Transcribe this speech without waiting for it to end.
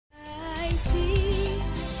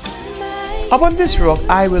Upon this rock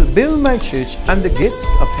I will build my church, and the gates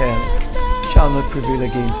of hell shall not prevail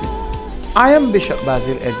against it. I am Bishop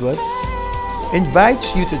Basil Edwards.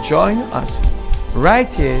 Invites you to join us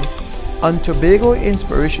right here on Tobago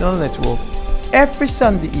Inspirational Network every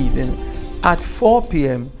Sunday evening at 4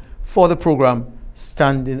 p.m. for the program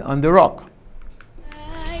Standing on the Rock.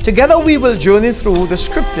 Together we will journey through the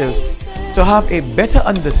scriptures to have a better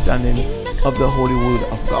understanding of the Holy Word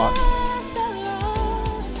of God.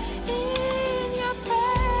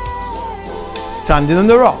 Standing on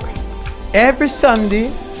the Rock every Sunday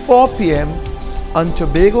 4 p.m. on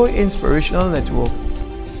Tobago Inspirational Network.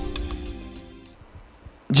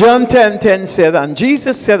 John 10:10 said, and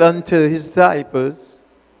Jesus said unto his disciples,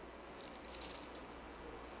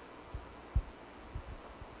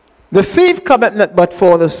 the thief cometh not but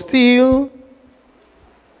for to steal,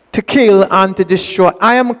 to kill, and to destroy.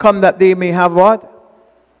 I am come that they may have what?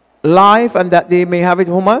 Life, and that they may have it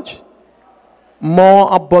how much? More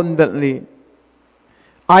abundantly.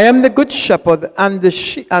 I am the good shepherd, and the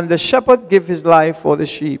shepherd give his life for the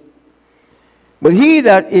sheep. But he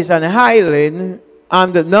that is an hireling,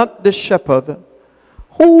 and not the shepherd,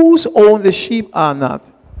 whose own the sheep are not,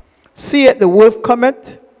 seeth the wolf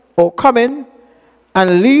cometh, or coming,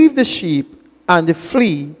 and leave the sheep, and they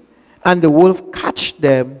flee, and the wolf catch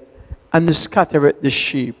them, and scattereth the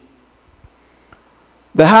sheep.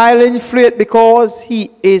 The hireling fleeth because he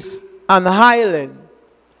is an hireling,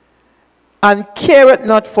 and careth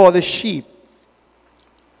not for the sheep.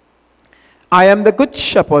 I am the good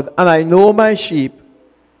shepherd, and I know my sheep,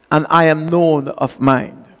 and I am known of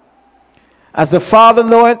mine. As the Father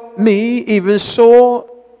knoweth me, even so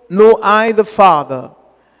know I the Father,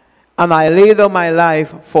 and I lay down my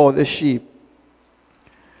life for the sheep.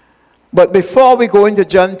 But before we go into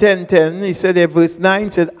John 10:10, he said in verse 9,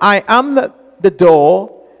 said, I am the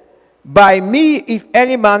door. By me, if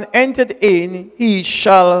any man entered in, he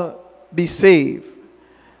shall be saved,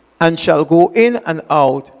 and shall go in and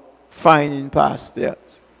out, finding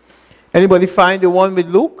pastures. Anybody find the one with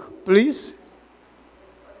Luke, please?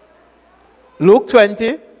 Luke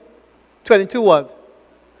 20, 22 what?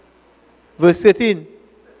 Verse 13,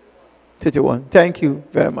 31. Thank you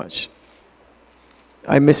very much.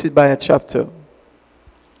 I missed it by a chapter.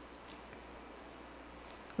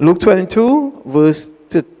 Luke 22, verse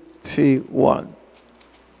 31.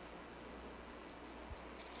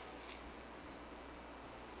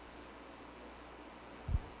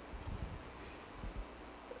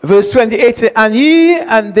 Verse 28 says, and ye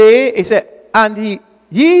and they, he said, and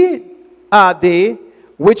ye are they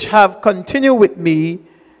which have continued with me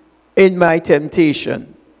in my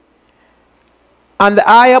temptation. And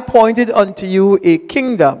I appointed unto you a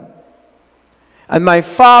kingdom, and my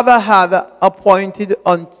Father had appointed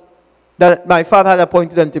unto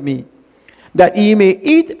me, that ye may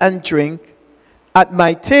eat and drink at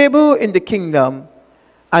my table in the kingdom,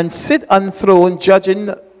 and sit enthroned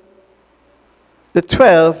judging the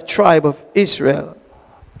 12 tribes of Israel.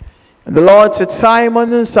 And the Lord said,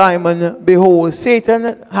 Simon, Simon, behold,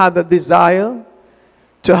 Satan had a desire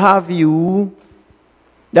to have you,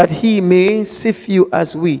 that he may sift you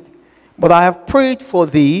as wheat. But I have prayed for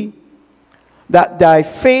thee, that thy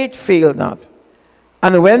faith fail not.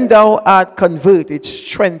 And when thou art converted,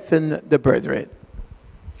 strengthen the brethren.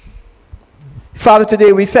 Father,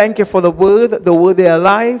 today we thank you for the word they are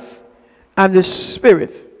alive, and the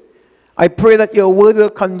Spirit. I pray that your word will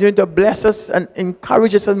continue to bless us and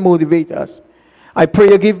encourage us and motivate us. I pray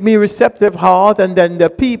you give me receptive heart, and then the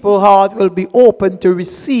people's heart will be open to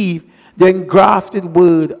receive the engrafted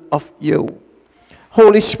word of you.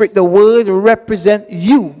 Holy Spirit, the word represent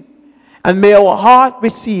you, and may our heart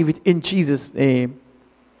receive it in Jesus' name.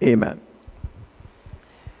 Amen.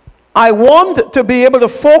 I want to be able to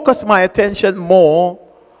focus my attention more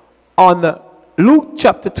on Luke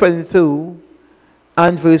chapter 22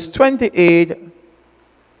 and verse 28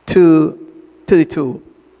 to 32.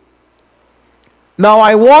 Now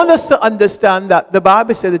I want us to understand that the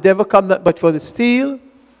Bible said the devil comes not but for to steal,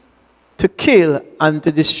 to kill, and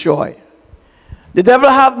to destroy. The devil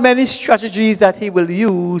have many strategies that he will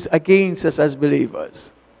use against us as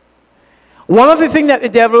believers. One of the things that the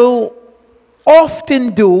devil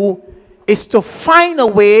often do is to find a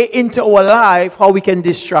way into our life how we can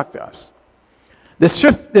distract us. The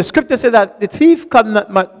scripture said that the thief come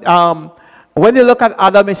not, when you look at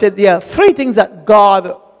Adam, he said there are three things that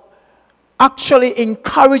God actually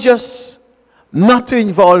encourages us not to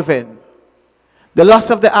involve in. The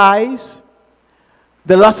lust of the eyes,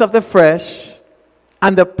 the lust of the flesh,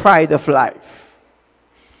 and the pride of life.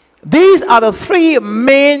 These are the three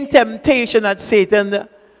main temptations that Satan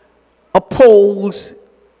opposes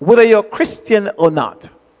whether you're Christian or not.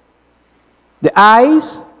 The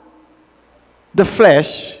eyes, the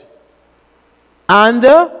flesh, and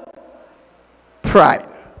the pride.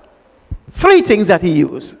 Three things that he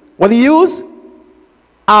used. What he used?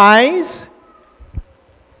 Eyes,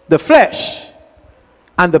 the flesh,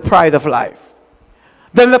 and the pride of life.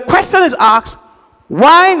 Then the question is asked,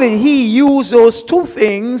 why will he use those two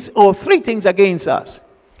things or three things against us?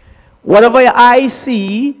 Whatever your eyes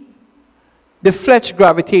see, the flesh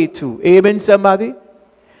gravitate to. Amen, somebody?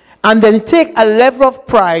 And then take a level of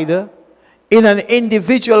pride in an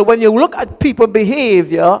individual. When you look at people's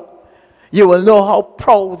behavior, you will know how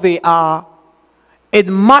proud they are. It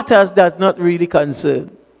matters that's not really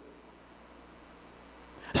concerned.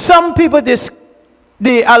 Some people,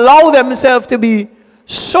 they allow themselves to be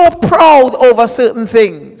so proud over certain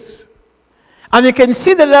things. And you can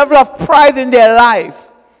see the level of pride in their life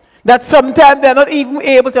that sometimes they're not even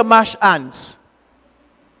able to mash ants.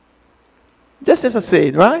 Just as a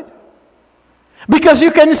saying, right? Because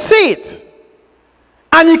you can see it.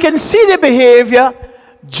 And you can see the behavior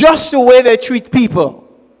just the way they treat people.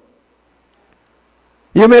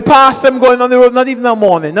 You may pass them going on the road, not even a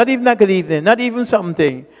morning, not even a good evening, not even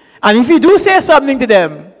something. And if you do say something to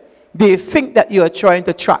them, they think that you are trying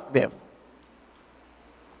to track them.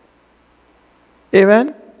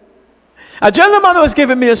 Amen? A gentleman was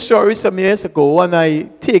giving me a story some years ago, and I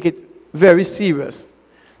take it very serious.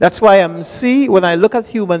 That's why when I look at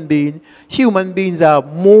human beings are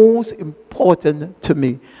most important to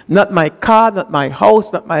me. Not my car, not my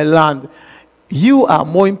house, not my land. You are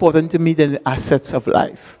more important to me than the assets of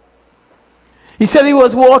life. He said he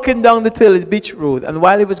was walking down the Turtles Beach Road, and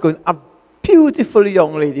while he was going, a beautiful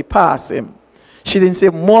young lady passed him. She didn't say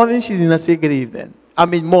morning, she didn't say good evening. I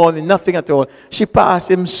mean morning, nothing at all. She passed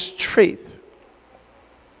him straight.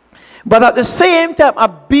 But at the same time, a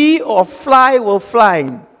bee or fly were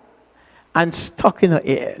flying and stuck in her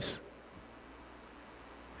ears.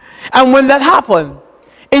 And when that happened,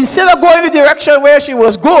 instead of going the direction where she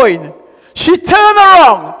was going, she turned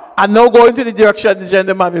around and now going to the direction the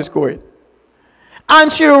gentleman is going.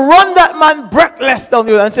 And she run that man breathless down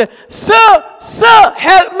the road and said, Sir,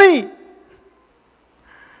 help me.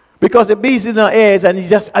 Because the bee's in her ears, and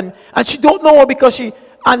and she don't know because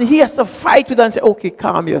and he has to fight with her and say, okay,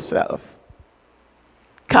 calm yourself.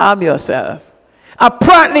 Calm yourself.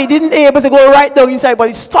 Apparently he didn't able to go right down inside, but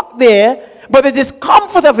he's stuck there. But the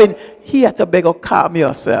discomfort of it, he had to beg her, calm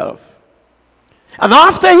yourself. And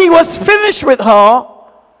after he was finished with her,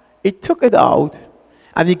 he took it out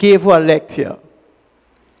and he gave her a lecture.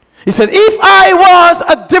 He said, if I was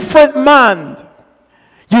a different man,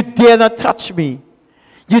 you dare not touch me.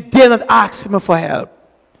 You dare not ask me for help.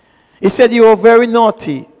 He said, you were very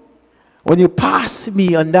naughty. When you passed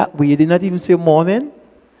me on that way, you did not even say morning.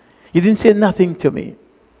 You didn't say nothing to me.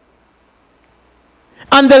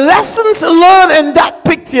 And the lessons learned in that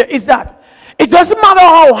picture is that it doesn't matter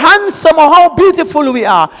how handsome or how beautiful we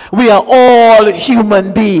are all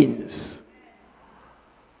human beings.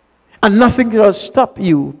 And nothing will stop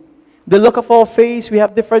you. The look of our face, we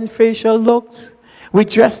have different facial looks. We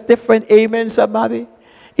dress different. Amen, somebody.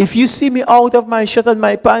 If you see me out of my shirt and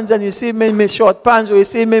my pants, and you see me in my short pants, or you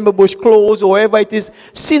see me in my bush clothes, or whatever it is,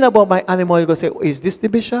 sin about my animal, you're going to say, oh, is this the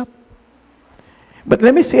bishop? But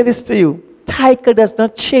let me say this to you. Title does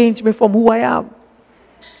not change me from who I am.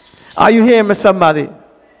 Are you hearing me, somebody?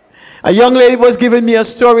 A young lady was giving me a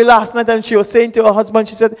story last night, and she was saying to her husband,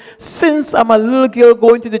 she said, since I'm a little girl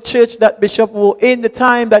going to the church that Bishop was in the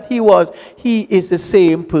time that he is the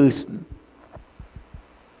same person.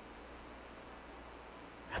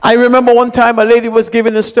 I remember one time a lady was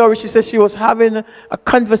giving a story. She said she was having a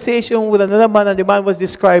conversation with another man, and the man was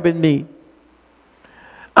describing me.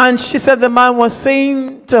 And she said the man was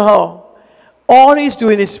saying to her, all he's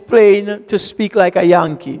doing is playing to speak like a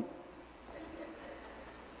Yankee.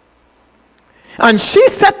 And she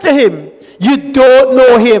said to him, you don't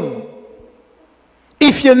know him.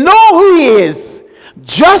 If you know who he is,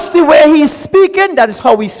 just the way he's speaking, that is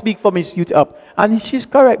how we speak from his youth up. And she's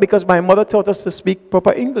correct, because my mother taught us to speak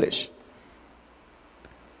proper English.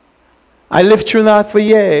 I lived through that for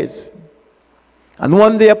years. And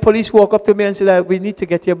one day a police walked up to me and said, we need to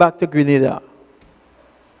get you back to Grenada.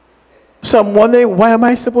 So I'm wondering, why am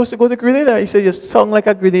I supposed to go to Grenada? He said, you sound like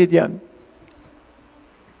a Grenadian.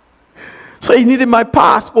 So he needed my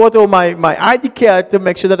passport or my ID card to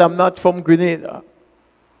make sure that I'm not from Grenada.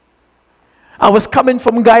 I was coming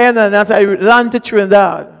from Guyana, and as I landed to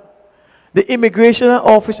Trinidad, the immigration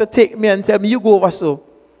officer take me and tell me, you go over so.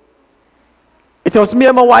 It was me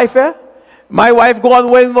and my wife, eh? My wife go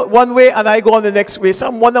on one way and I go on the next way. So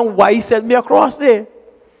I'm wondering why he sent me across there.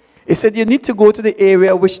 He said, you need to go to the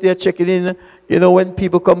area which they're checking in. You know, when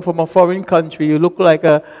people come from a foreign country, you look like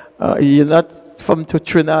you're not from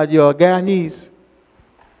Trinidad, you're Guyanese.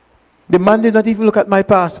 The man did not even look at my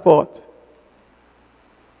passport.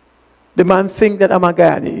 The man think that I'm a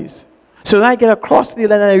Guyanese. So when I get across the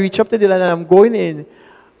line and I reach up to the line and I'm going in,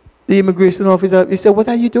 the immigration officer, he said, what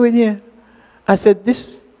are you doing here? I said,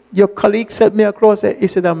 your colleague sent me across there. He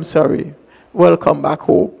said, I'm sorry. Welcome back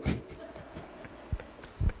home.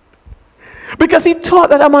 Because he thought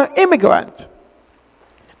that I'm an immigrant.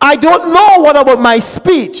 I don't know what about my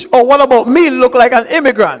speech or what about me look like an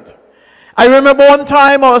immigrant. I remember one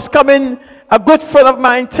time I was coming, a good friend of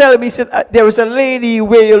mine told me, he said, there is a lady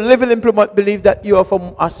where you live in Plymouth believe that you are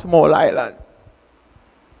from a small island.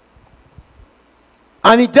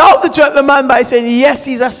 And he doubted the gentleman by saying, yes,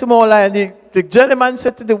 he's a small island. The gentleman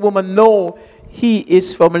said to the woman, no, he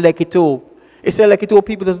is from Lekito. He said, Lekito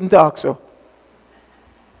people doesn't talk so.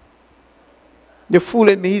 You're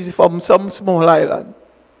fooling me, he's from some small island.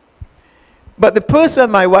 But the person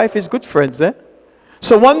and my wife is good friends, eh?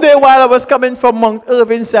 So one day while I was coming from Mount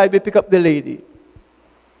Irving side, we pick up the lady.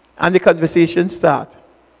 And the conversation start.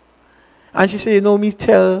 And she said, you know me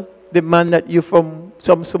tell the man that you're from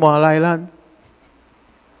some small island?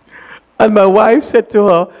 And my wife said to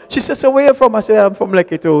her, she said, so where are you from? I said, I'm from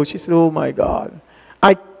Lekito. She said, oh my God.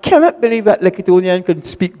 I cannot believe that Lekitonian can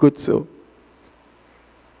speak good so.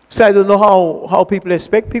 So I don't know how people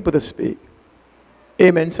expect people to speak.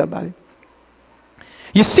 Amen, somebody.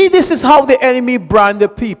 You see, this is how the enemy brand the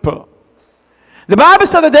people. The Bible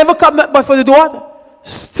said the devil come not but for to do what?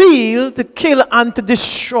 Steal, to kill, and to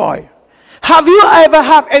destroy. Have you ever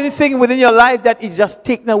have anything within your life that is just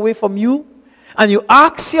taken away from you? And you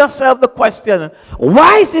ask yourself the question,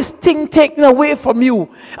 why is this thing taken away from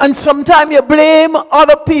you? And sometimes you blame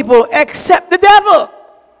other people except the devil.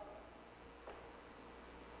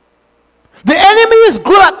 The enemy is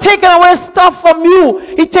good at taking away stuff from you.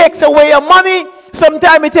 He takes away your money.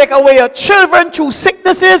 Sometimes he takes away your children through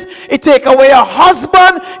sicknesses. He takes away your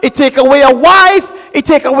husband. He takes away your wife. He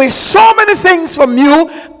takes away so many things from you.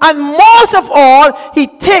 And most of all, he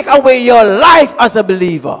takes away your life as a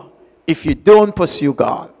believer if you don't pursue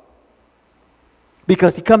God.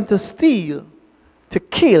 Because he comes to steal, to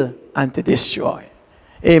kill, and to destroy.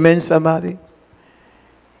 Amen, somebody?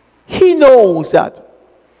 He knows that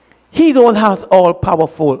he don't have all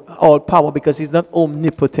power because he's not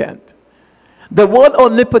omnipotent. The word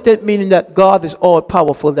omnipotent meaning that God is all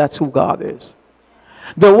powerful. That's who God is.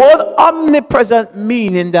 The word omnipresent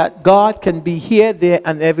meaning that God can be here, there,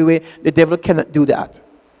 and everywhere. The devil cannot do that.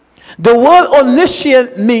 The word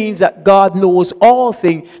omniscient means that God knows all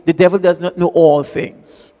things. The devil does not know all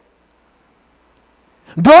things.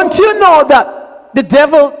 Don't you know that the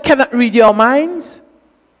devil cannot read your minds?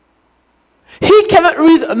 He cannot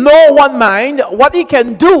read no one mind. What he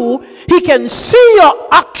can do, he can see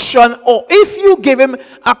your action, or if you give him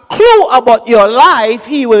a clue about your life,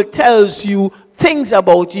 he will tell you things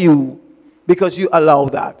about you because you allow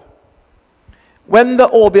that. When the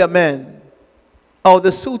Obia men, or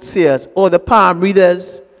the soothsayers, or the palm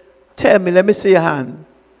readers tell me, let me see your hand,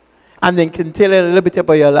 and then can tell you a little bit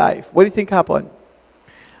about your life, what do you think happened?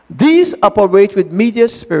 These operate with media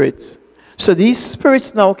spirits. So these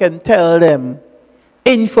spirits now can tell them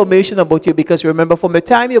information about you, because remember, from the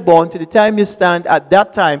time you're born to the time you stand at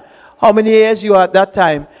that time, how many years you are at that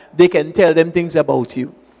time, they can tell them things about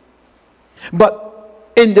you.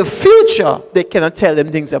 But in the future, they cannot tell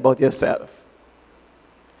them things about yourself.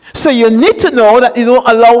 So you need to know that you don't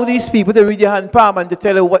allow these people to read your hand palm and to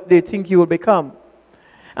tell you what they think you will become.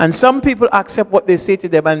 And some people accept what they say to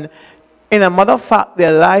them, and in a matter of fact,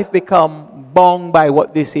 their life become bound by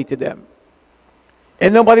what they say to them.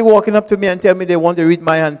 And nobody walking up to me and tell me they want to read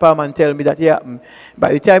my hand palm and tell me that, yeah,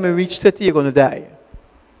 by the time you reach 30, you're going to die.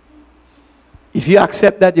 If you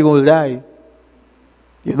accept that, you're going to die.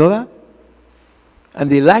 You know that? And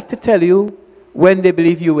they like to tell you when they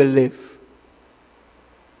believe you will live.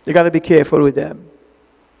 You got to be careful with them.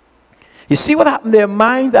 You see what happened? Their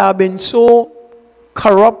minds have been so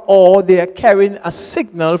corrupt, or they are carrying a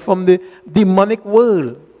signal from the demonic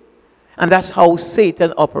world. And that's how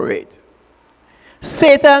Satan operates.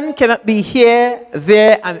 Satan cannot be here,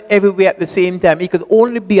 there, and everywhere at the same time. He could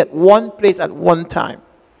only be at one place at one time.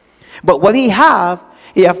 But what he have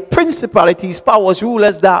principalities, powers,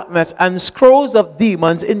 rulers, darkness, and scrolls of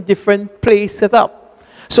demons in different places set up.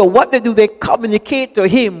 So what they do, they communicate to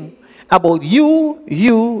him about you,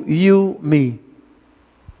 me.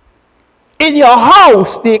 In your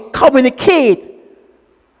house, they communicate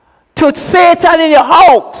to Satan in your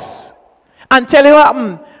house and tell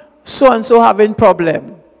him, so and so having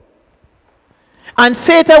problem. And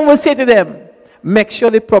Satan will say to them, make sure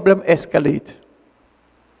the problem escalates.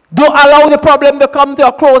 Don't allow the problem to come to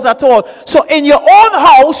a close at all. So in your own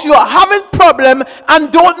house, you are having problem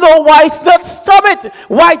and don't know why it's not stopped,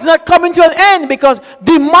 why it's not coming to an end, because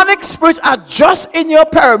demonic spirits are just in your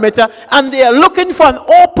perimeter and they are looking for an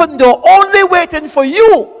open door, only waiting for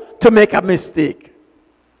you to make a mistake.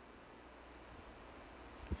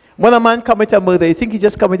 When a man commits a murder, you think he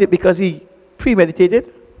just committed because he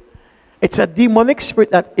premeditated? It's a demonic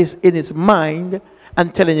spirit that is in his mind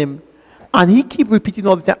and telling him, and he keep repeating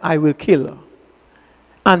all the time, I will kill.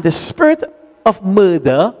 And the spirit of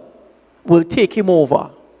murder will take him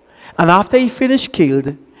over. And after he finished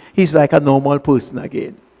killed, he's like a normal person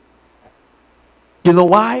again. You know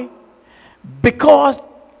why? Because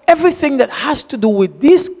everything that has to do with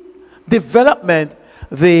this development,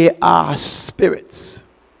 they are spirits.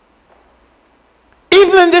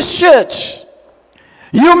 Even in this church,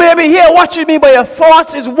 you may be here watching me, but your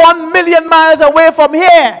thoughts is 1,000,000 miles away from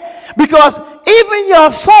here. Because even your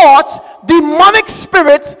thoughts, demonic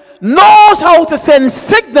spirits knows how to send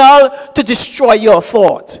signal to destroy your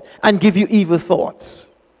thoughts and give you evil thoughts.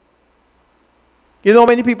 You know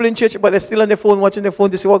many people in church, but they're still on their phone, watching their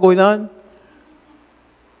phone to see what's going on?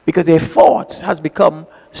 Because their thoughts has become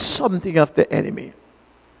something of the enemy.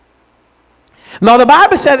 Now the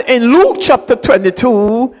Bible said in Luke chapter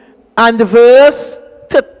 22 and verse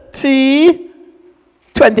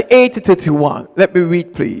 28 to 31. Let me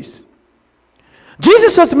read, please.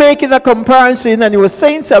 Jesus was making a comparison and he was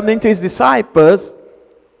saying something to his disciples.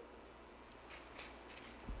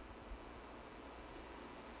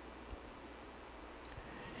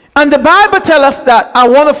 And the Bible tells us that, I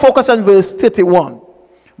want to focus on verse 31.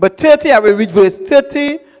 But 30, I will read verse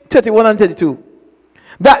 30, 31 and 32.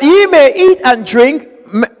 That ye may eat and drink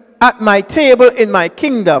at my table in my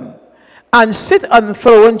kingdom, and sit on the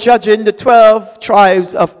throne judging the 12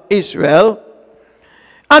 tribes of Israel.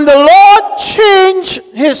 And the Lord changed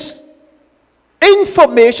his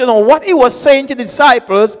information on what he was saying to the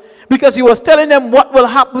disciples, because he was telling them what will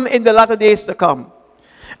happen in the latter days to come.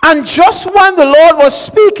 And just when the Lord was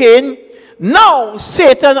speaking, now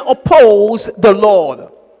Satan opposed the Lord.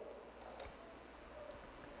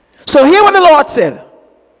 So hear what the Lord said.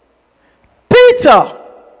 Peter,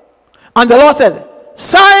 and the Lord said,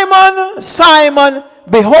 Simon, Simon,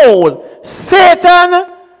 behold, Satan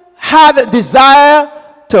had desire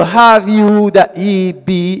to have you that ye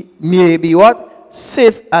may be what?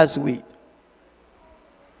 Safe as wheat.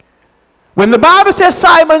 When the Bible says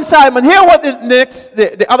Simon, Simon, hear what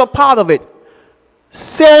the other part of it.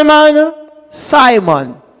 Simon,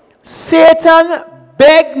 Simon, Satan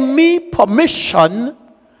begged me permission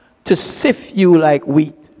to sift you like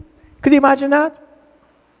wheat. Could you imagine that?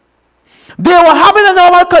 They were having a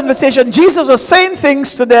normal conversation. Jesus was saying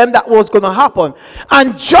things to them that was going to happen.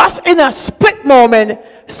 And just in a split moment,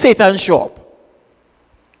 Satan showed up.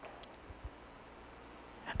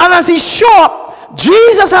 And as he showed up,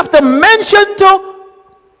 Jesus have to mention to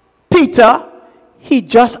Peter, he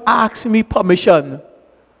just asked me permission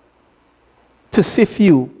to sift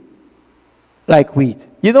you like wheat.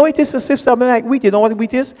 You know what it is to sift something like wheat? You know what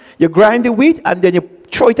wheat is? You grind the wheat and then you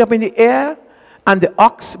throw it up in the air and the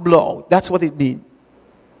ox blow out. That's what it means.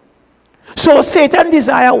 So Satan's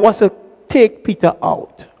desire was to take Peter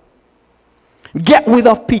out. Get rid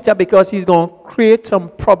of Peter because he's going to create some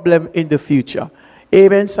problem in the future.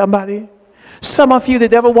 Amen, somebody? Some of you, the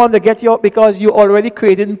devil want to get you out because you're already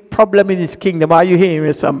creating problem in his kingdom. Are you hearing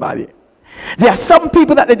me, somebody? There are some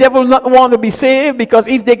people that the devil not want to be saved because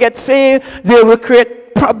if they get saved, they will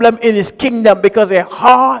create problem in his kingdom because their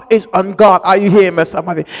heart is on God. Are you hearing me,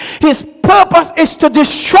 somebody? His purpose is to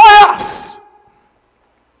destroy us.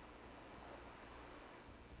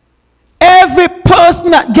 Every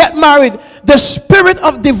person that get married, the spirit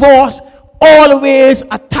of divorce always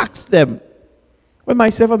attacks them. When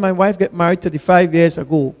myself and my wife get married 35 years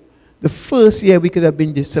ago, the first year we could have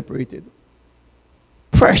been separated.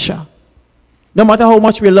 Pressure. No matter how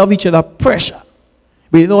much we love each other, pressure.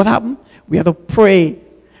 But you know what happened? We have to pray.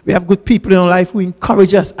 We have good people in our life who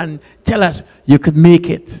encourage us and tell us, you could make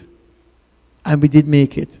it. And we did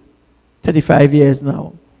make it. 35 years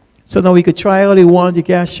now. So now we could try all we want. You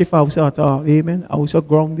can't shift house at all. Amen. House are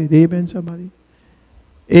grounded. Amen, somebody.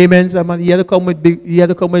 Amen, somebody. You had to come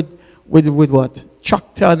with what?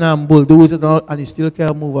 Tractor and bulldozers and all, and you still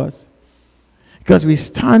can't move us. Because we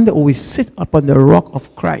stand or we sit upon the rock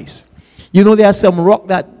of Christ. You know there are some rock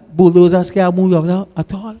that bulldozers can't move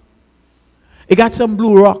at all. It got some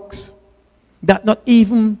blue rocks that not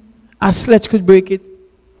even a sledge could break it.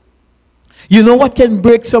 You know what can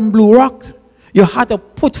break some blue rocks? You had to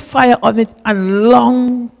put fire on it and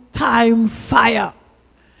long time fire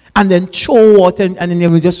and then throw water and then it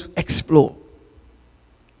will just explode.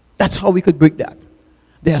 That's how we could break that.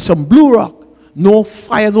 There's some blue rock, no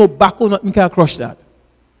fire, no backbone, nothing can crush that.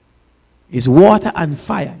 It's water and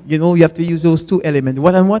fire. You know, you have to use those two elements.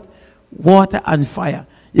 What and what? Water and fire.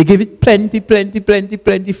 You give it plenty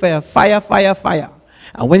fire. Fire.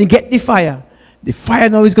 And when you get the fire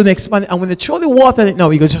now is going to expand. And when you throw the water in it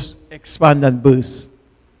now, it will just expand and burst.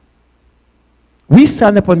 We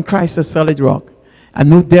stand upon Christ, a solid rock. And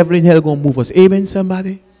no devil in hell going to move us. Amen,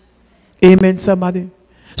 somebody? Amen, somebody?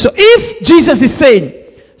 So if Jesus is saying,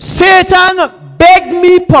 Satan begged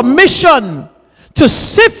me permission to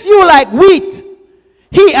sift you like wheat,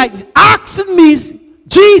 he is asking me,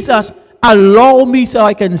 Jesus, allow me so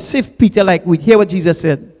I can sift Peter like wheat. Hear what Jesus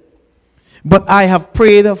said. But I have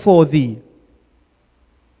prayed for thee,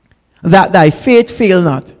 that thy faith fail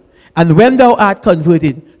not. And when thou art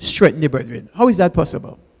converted, strengthen the brethren. How is that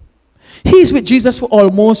possible? He's with Jesus for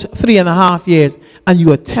almost 3.5 years. And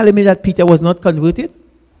you are telling me that Peter was not converted?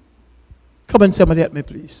 Come on, somebody help me,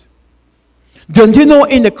 please. Don't you know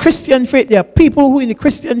in the Christian faith, there are people who in the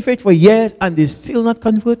Christian faith for years and they're still not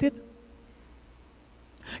converted?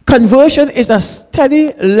 Conversion is a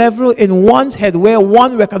steady level in one's head where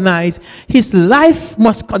one recognizes his life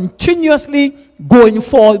must continuously going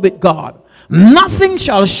forward with God. Nothing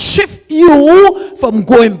shall shift you from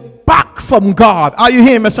going back from God. Are you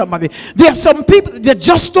hearing me, somebody? There are some people that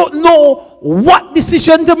just don't know what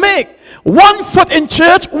decision to make. One foot in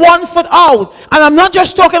church, one foot out. And I'm not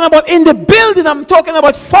just talking about in the building. I'm talking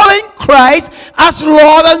about following Christ as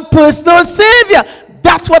Lord and personal Savior.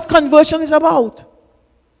 That's what conversion is about.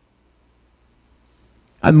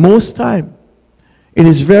 And most time, it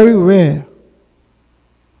is very rare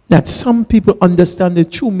that some people understand the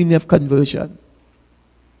true meaning of conversion.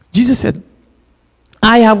 Jesus said,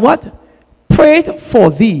 I have what? Prayed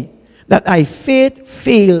for thee, that thy faith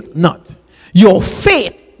fail not. Your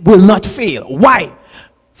faith will not fail. Why?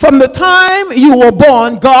 From the time you were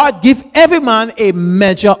born, God gave every man a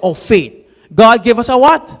measure of faith. God gave us a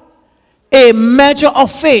what? A measure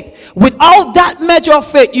of faith. Without that measure of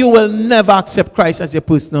faith, you will never accept Christ as your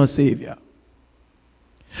personal Savior.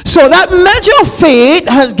 So that measure of faith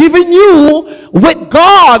has given you, with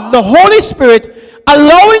God, the Holy Spirit,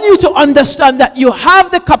 allowing you to understand that you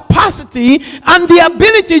have the capacity and the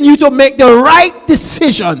ability in you to make the right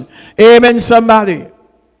decision. Amen, somebody.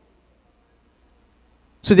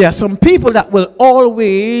 So there are some people that will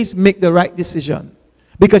always make the right decision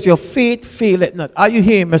because your faith faileth not. Are you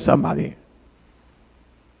hearing me, somebody?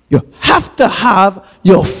 You have to have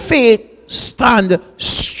your faith stand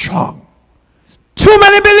strong. Too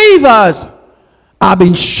many believers are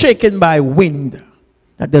being shaken by wind.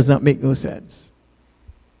 That does not make no sense.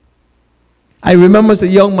 I remember as a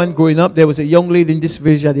young man growing up, there was a young lady in this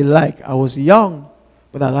village that I like. I was young,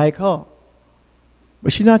 but I like her.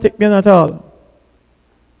 But she not take me on at all.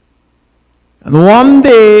 And one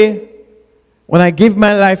day, when I gave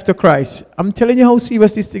my life to Christ, I'm telling you how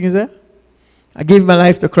serious this thing is, eh? I gave my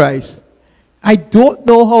life to Christ. I don't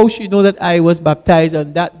know how she know that I was baptized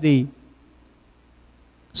on that day.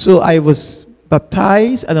 So I was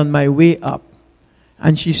baptized and on my way up.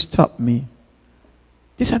 And she stopped me.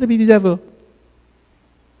 This had to be the devil.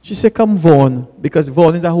 She said, come Vaughn. Because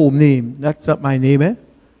Vaughn is a home name. That's not my name, eh?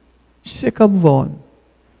 She said, come Vaughn.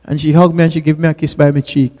 And she hugged me and she gave me a kiss by my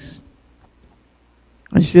cheeks.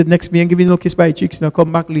 And she said, next me and give you no kiss by your cheeks. Now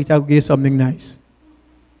come back later, I'll give you something nice.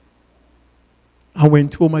 I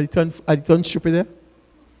went home, I turned stupid there.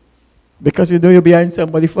 Because you know you're behind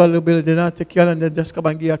somebody for a little bit, then I'll take you on and then just come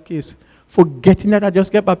and give you a kiss. Forgetting that I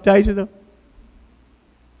just get baptized, you know.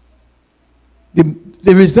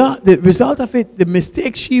 The result of it, the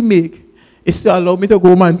mistake she make, is to allow me to go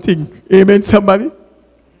home and think. Amen, somebody?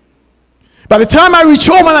 By the time I reach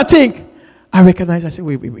home and I think, I recognize, I say,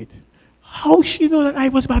 wait. How she know that I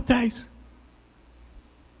was baptized?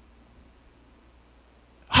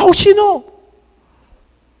 How she know?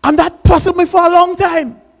 And that puzzled me for a long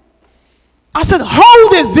time. I said, how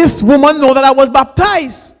does this woman know that I was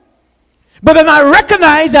baptized? But then I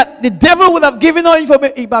recognized that the devil would have given her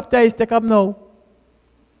information. He baptized, take him now.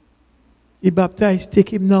 He baptized,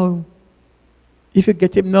 take him now. If you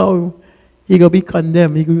get him now, he will be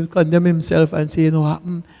condemned. He will condemn himself and say, you know what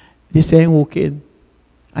happened? This ain't working.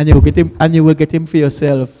 And you will get him for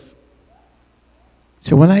yourself.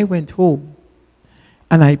 So when I went home,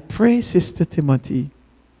 and I prayed, Sister Timothy,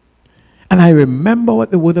 and I remember what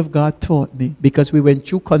the Word of God taught me, because we went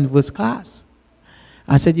through Converse class.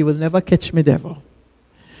 I said, you will never catch me, devil.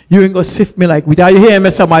 You ain't going to sift me like wheat. Are you hearing me,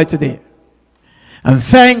 somebody, today? And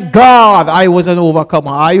thank God I was an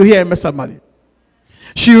overcomer. Are you hearing me, somebody?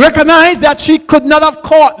 She recognized that she could not have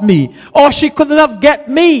caught me, or she could not have get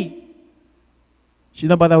me. She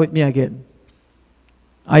not bother with me again.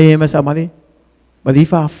 I am somebody. But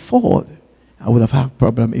if I fall, I would have had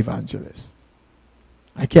problem evangelist.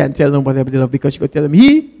 I can't tell nobody about the love because you could tell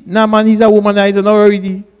him, nah man, he's a womanizer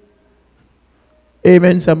already.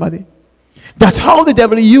 Amen, somebody. That's how the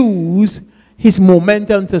devil used his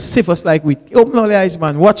momentum to sift us like wheat. Open all your eyes,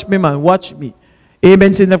 man. Watch me, man. Watch me.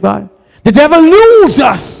 Amen, sin of God. The devil uses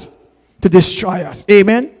us to destroy us.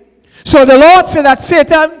 Amen. So the Lord said that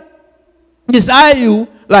Satan desire you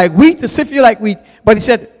like wheat, to sift you like wheat. But he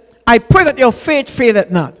said, I pray that your faith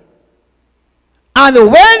faileth not. And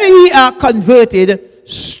when ye are converted,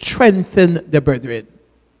 strengthen the brethren.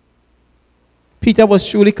 Peter was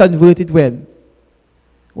truly converted when?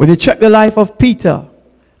 When you check the life of Peter,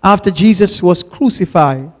 after Jesus was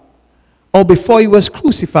crucified, or before he was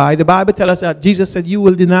crucified, the Bible tells us that Jesus said, you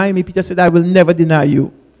will deny me. Peter said, I will never deny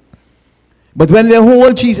you. But when they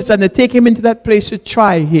hold Jesus and they take him into that place to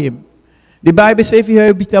try him, the Bible says if you hear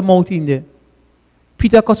a bitter mouth in there,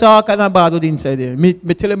 Peter cussed all kind of bad inside there. Me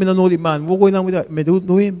tell him I don't know the man. What's going on with that? I don't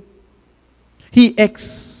know him. He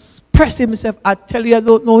expressed himself, I tell you I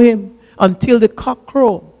don't know him, until the cock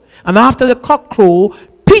crow. And after the cock crow,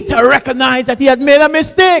 Peter recognized that he had made a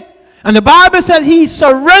mistake. And the Bible said he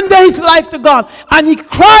surrendered his life to God. And he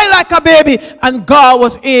cried like a baby. And God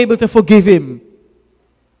was able to forgive him.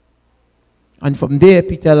 And from there,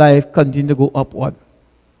 Peter's life continued to go upward.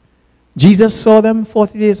 Jesus saw them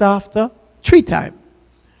 40 days after, 3 times.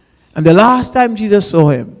 And the last time Jesus saw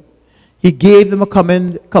him, he gave them a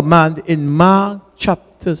command in Mark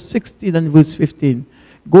chapter 16 and verse 15.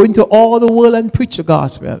 Go into all the world and preach the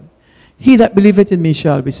gospel. He that believeth in me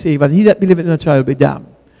shall be saved, and he that believeth in me shall be damned.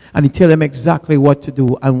 And he tell them exactly what to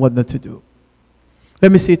do and what not to do.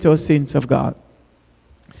 Let me say to us, saints of God,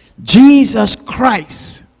 Jesus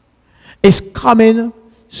Christ is coming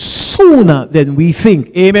sooner than we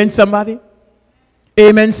think. Amen, somebody?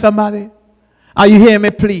 Amen, somebody? Are you hearing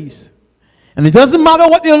me, please? And it doesn't matter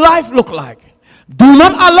what your life look like. Do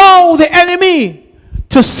not allow the enemy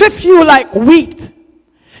to sift you like wheat.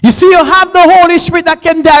 You see, you have the Holy Spirit that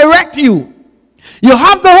can direct you. You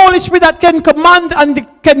have the Holy Spirit that can command and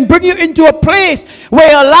can bring you into a place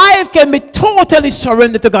where your life can be totally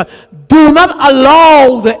surrendered to God. Do not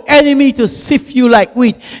allow the enemy to sift you like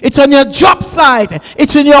wheat. It's on your job site.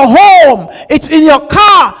 It's in your home. It's in your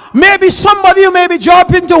car. Maybe somebody you may be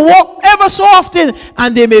jumping to work ever so often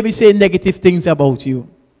and they may be saying negative things about you.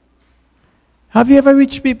 Have you ever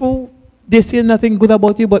reached people, they say nothing good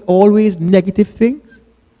about you but always negative things?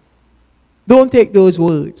 Don't take those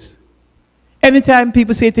words. Anytime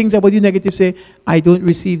people say things about you negative, say, I don't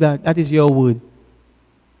receive that. That is your word.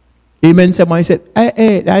 Amen. Somebody said,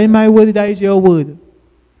 hey, that ain't my word, that is your word.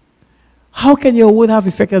 How can your word have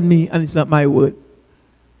effect on me and it's not my word?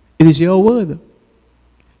 It is your word.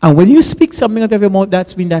 And when you speak something out of your mouth,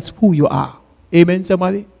 that means that's who you are. Amen,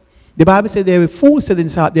 somebody? The Bible said there is fool said in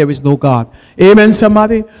his heart, there is no God. Amen,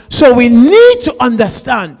 somebody? So we need to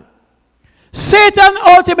understand Satan's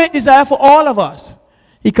ultimate desire for all of us.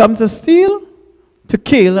 He comes to steal, to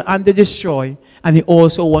kill, and to destroy. And he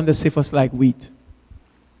also wants to sift us like wheat.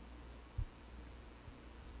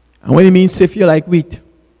 And when he means sift you like wheat,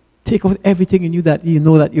 take out everything in you that you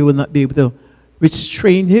know that you will not be able to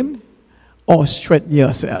restrain him or strengthen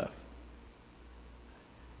yourself.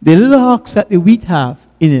 The little hooks that the wheat have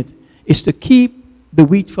in it is to keep the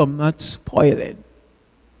wheat from not spoiling.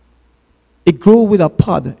 It grows with a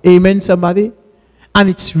pod. Amen, somebody? And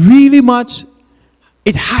it's really much,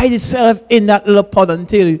 it hides itself in that little pod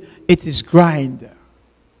until it is grind.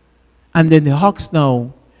 And then the hooks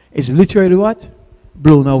now is literally what?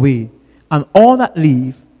 Blown away. And all that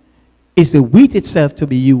leave is the wheat itself to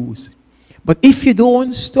be used. But if you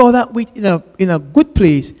don't store that wheat in a good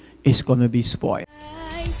place, it's going to be spoiled.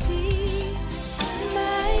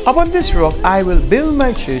 Upon this rock I will build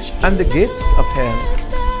my church, and the gates of hell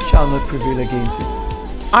shall not prevail against it.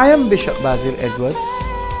 I am Bishop Basil Edwards.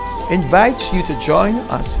 Invites you to join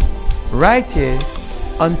us right here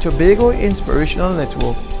on Tobago Inspirational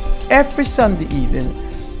Network every Sunday evening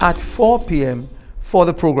at 4 p.m. for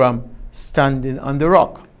the program Standing on the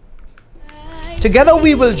Rock. Together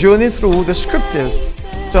we will journey through the scriptures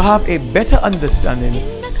to have a better understanding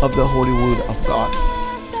of the Holy Word of God.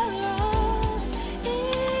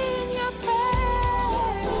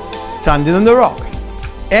 Standing on the Rock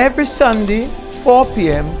every Sunday 4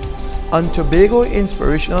 p.m. on Tobago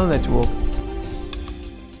Inspirational Network